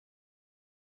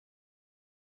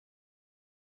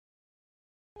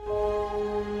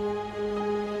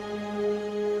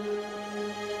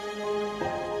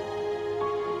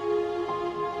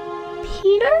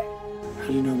Peter? How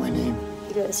do you know my name?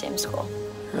 We go to the same school.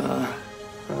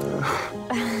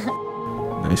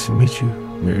 Nice to meet you,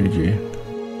 Mary Jane.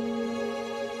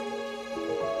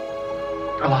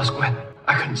 I lost Gwen.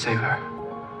 I couldn't save her.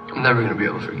 I'm never gonna be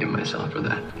able to forgive myself for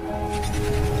that.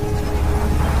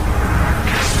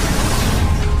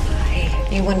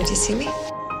 Hey, you wanted to see me?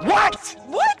 What?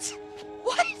 What?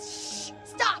 What? Shh,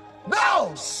 stop!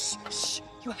 No! Shh,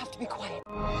 you have to be quiet.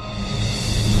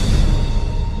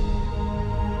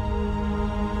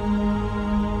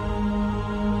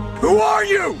 Who are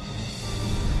you?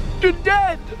 You're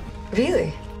dead!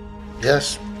 Really?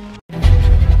 Yes.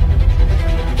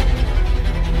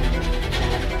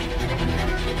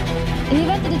 In the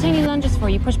event the detainee lunges for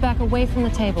you, push back away from the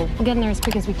table. We'll get in there as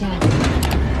quick as we can.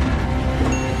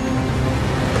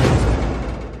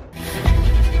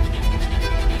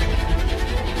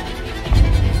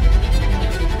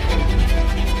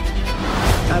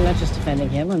 I'm not just defending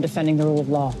him, I'm defending the rule of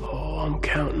law. Oh, I'm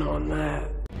counting on that.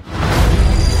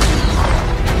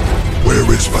 Where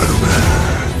is Spider-Man?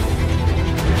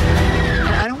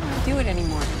 I don't want to do it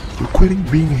anymore. You're quitting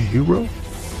being a hero?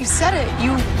 You said it.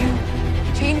 You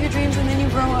change your dreams and then you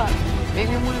grow up.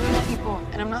 Maybe I'm one of those people,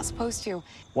 and I'm not supposed to.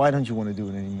 Why don't you want to do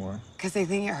it anymore? Because they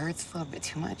think it hurts a little bit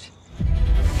too much.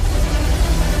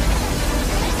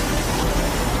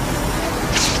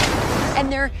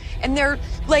 And they're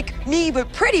like me,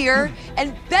 but prettier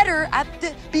and better at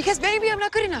the, because maybe I'm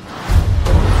not good enough.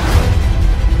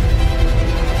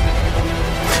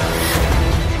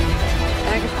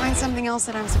 And I could find something else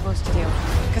that I'm supposed to do.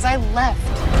 Because I left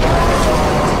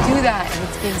to do that, and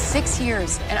it's been 6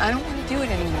 years, and I don't want to do it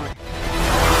anymore.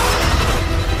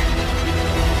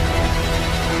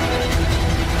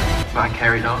 I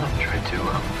carried on, tried to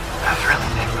have friendly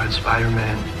neighborhood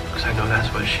Spider-Man, because I know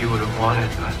that's what she would have wanted,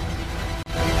 but...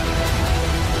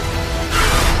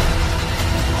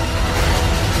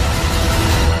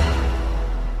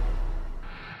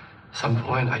 At some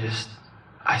point,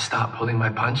 I stopped pulling my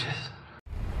punches.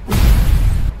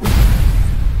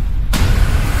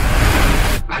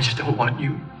 I just don't want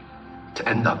you to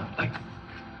end up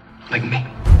like me.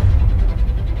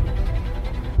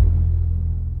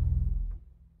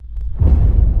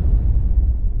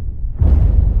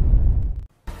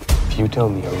 If you tell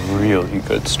me a really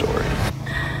good story,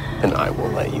 then I will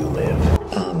let you live.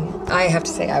 I have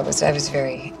to say I was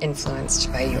very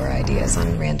influenced by your ideas on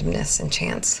randomness and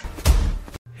chance.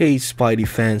 Hey Spidey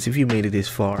fans, if you made it this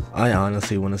far, I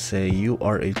honestly want to say you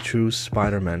are a true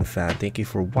Spider-Man fan. Thank you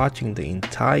for watching the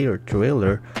entire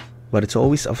trailer, but it's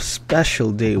always a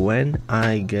special day when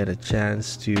I get a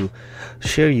chance to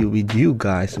share with you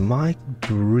guys my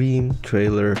dream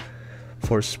trailer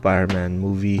for Spider-Man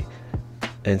movie,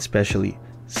 and especially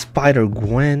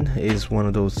Spider-Gwen is one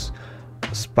of those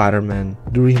Spider-Man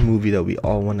dream movie that we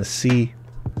all want to see.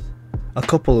 A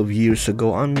couple of years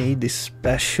ago, I made this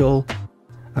special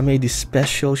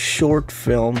short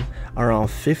film around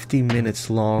 50 minutes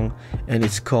long, and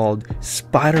it's called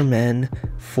Spider-Man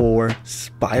for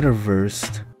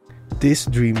Spider-Verse. This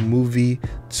dream movie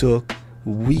took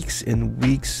weeks and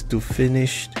weeks to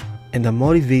finish, and the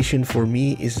motivation for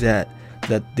me is that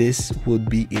this would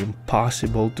be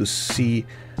impossible to see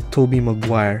Tobey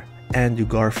Maguire, Andrew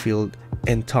Garfield,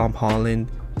 and Tom Holland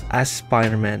as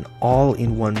Spider-Man all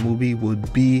in one movie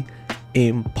would be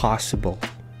impossible.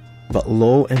 But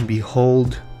lo and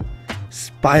behold,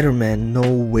 Spider-Man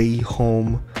No Way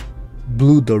Home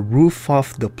blew the roof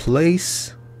off the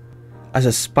place. As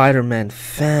a Spider-Man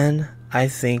fan, I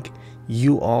think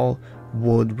you all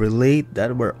would relate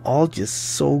that we're all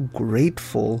just so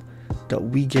grateful that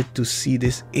we get to see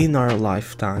this in our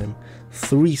lifetime.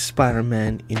 3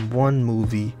 Spider-Man in one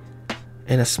movie.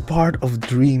 And as part of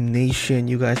Dream Nation,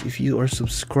 you guys, if you are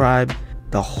subscribed,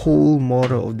 the whole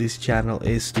motto of this channel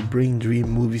is to bring dream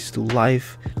movies to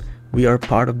life. We are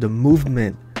part of the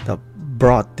movement that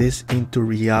brought this into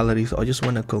reality. So I just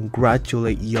want to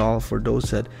congratulate y'all for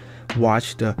those that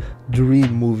watched the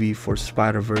dream movie for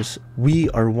Spider-Verse. We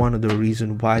are one of the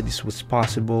reasons why this was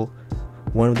possible.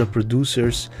 One of the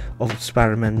producers of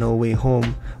Spider-Man No Way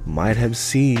Home might have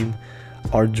seen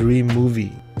our dream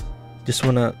movie. Just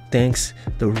want to thanks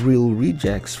the Real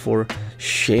Rejects for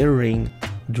sharing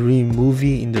dream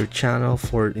movie in their channel,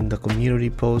 for in the community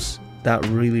posts. That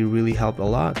really helped a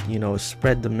lot, you know,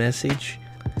 spread the message.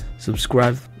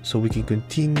 Subscribe so we can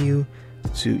continue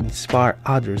to inspire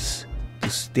others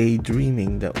to stay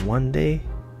dreaming that one day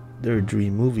their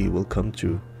dream movie will come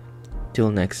true. Till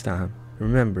next time,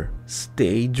 remember,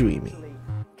 stay dreaming.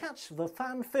 Catch the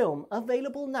fan film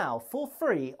available now for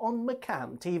free on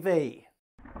MacamTV.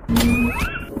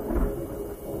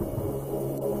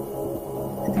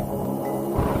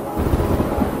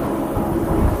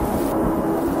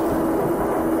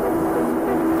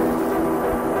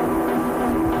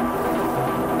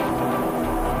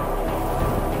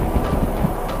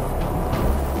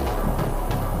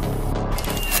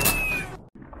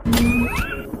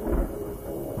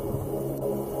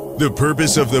 The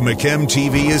purpose of the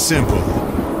MacamTV is simple: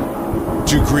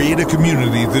 to create a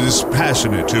community that is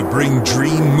passionate to bring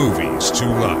dream movies to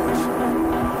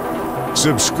life.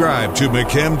 Subscribe to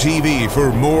MacamTV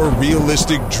for more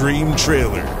realistic dream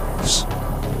trailers.